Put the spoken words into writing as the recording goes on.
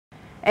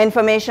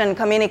Information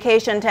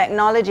Communication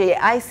Technology,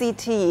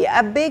 ICT,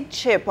 a big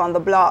chip on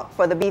the block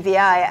for the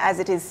BVI, as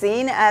it is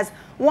seen as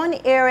one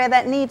area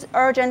that needs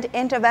urgent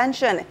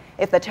intervention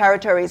if the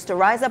territory is to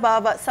rise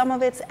above some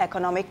of its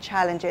economic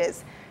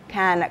challenges.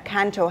 Can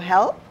Canto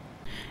help?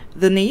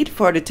 The need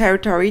for the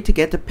territory to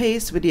get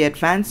apace with the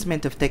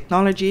advancement of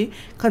technology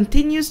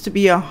continues to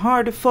be a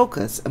hard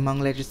focus among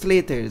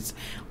legislators.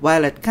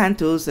 While at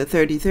Canto's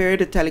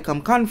 33rd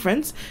Telecom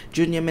Conference,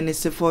 Junior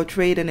Minister for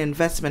Trade and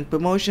Investment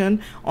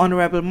Promotion,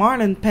 Honorable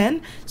Marlon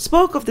Penn,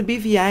 spoke of the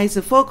BVI's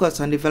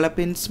focus on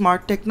developing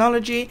smart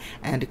technology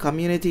and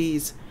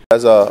communities.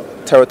 As a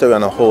territory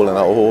on a whole and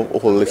a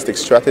holistic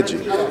strategy,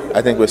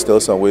 I think we're still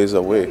some ways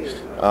away.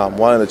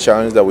 One of the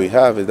challenges that we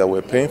have is that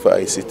we're paying for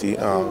ICT,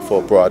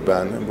 for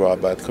broadband and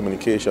broadband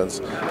communications.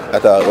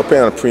 We're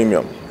paying a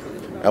premium,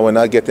 and we're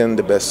not getting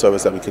the best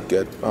service that we could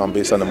get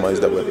based on the money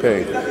that we're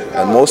paying.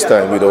 And most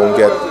time we don't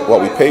get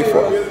what we pay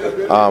for.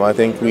 I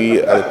think we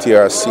at the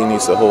TRC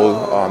needs to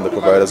hold the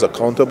providers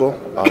accountable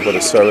for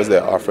the service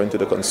they're offering to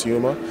the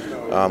consumer.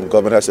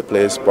 Government has to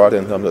play its part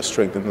in terms of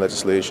strengthening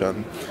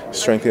legislation,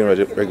 strengthening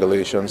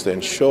regulations to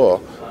ensure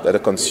that the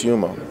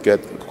consumer get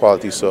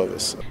quality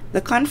service.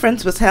 The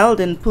conference was held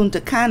in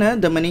Punta Cana,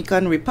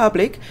 Dominican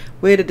Republic,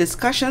 where the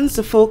discussions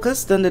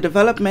focused on the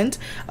development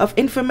of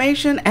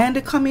information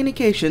and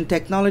communication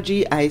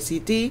technology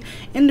 (ICT)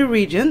 in the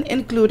region,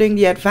 including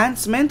the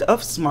advancement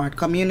of smart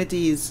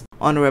communities.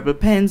 Honorable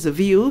Penn's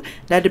view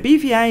that the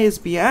BVI is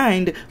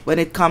behind when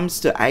it comes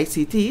to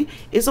ICT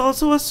is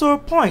also a sore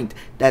point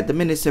that the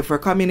Minister for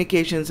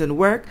Communications and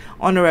Work,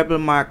 Honorable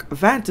Mark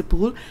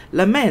Vanterpool,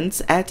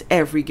 laments at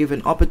every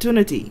given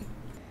opportunity.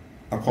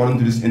 According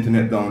to this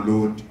internet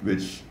download,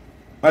 which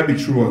might be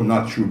true or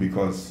not true,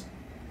 because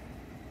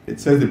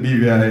it says the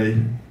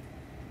BVI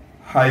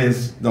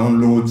highest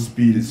download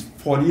speed is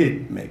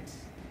 48 megs.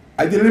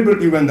 I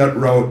deliberately went that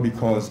route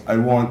because I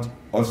want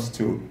us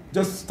to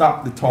just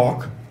stop the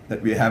talk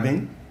that we're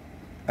having,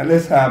 and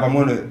let's have, I'm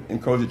going to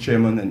encourage the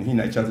chairman, and he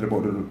and I chatted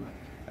about it,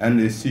 and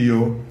the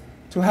CEO,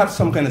 to have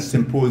some kind of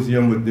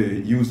symposium with the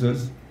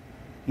users,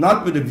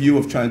 not with the view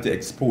of trying to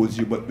expose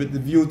you, but with the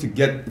view to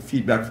get the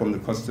feedback from the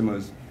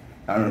customers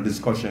and a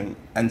discussion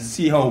and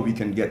see how we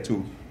can get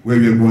to where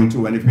we're going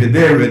to. And if we're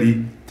there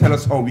already, tell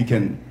us how we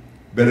can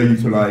better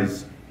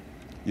utilize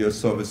your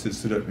services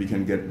so that we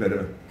can get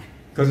better.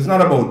 Because it's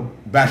not about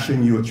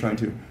bashing you or trying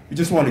to, we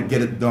just want to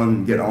get it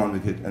done, get on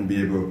with it, and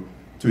be able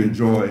to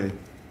enjoy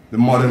the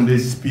modern day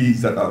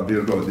speeds that are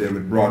available out there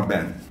with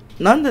broadband.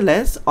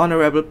 Nonetheless,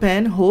 Honorable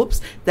Penn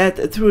hopes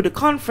that through the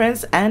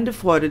conference and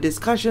further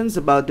discussions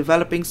about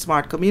developing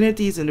smart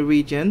communities in the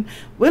region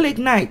will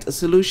ignite a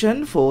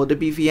solution for the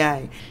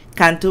BVI.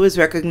 Canto is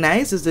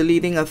recognized as the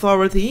leading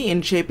authority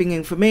in shaping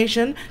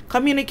information,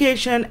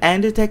 communication,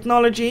 and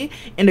technology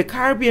in the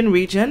Caribbean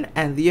region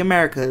and the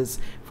Americas.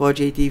 For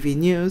JTV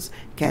News,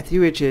 Kathy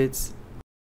Richards.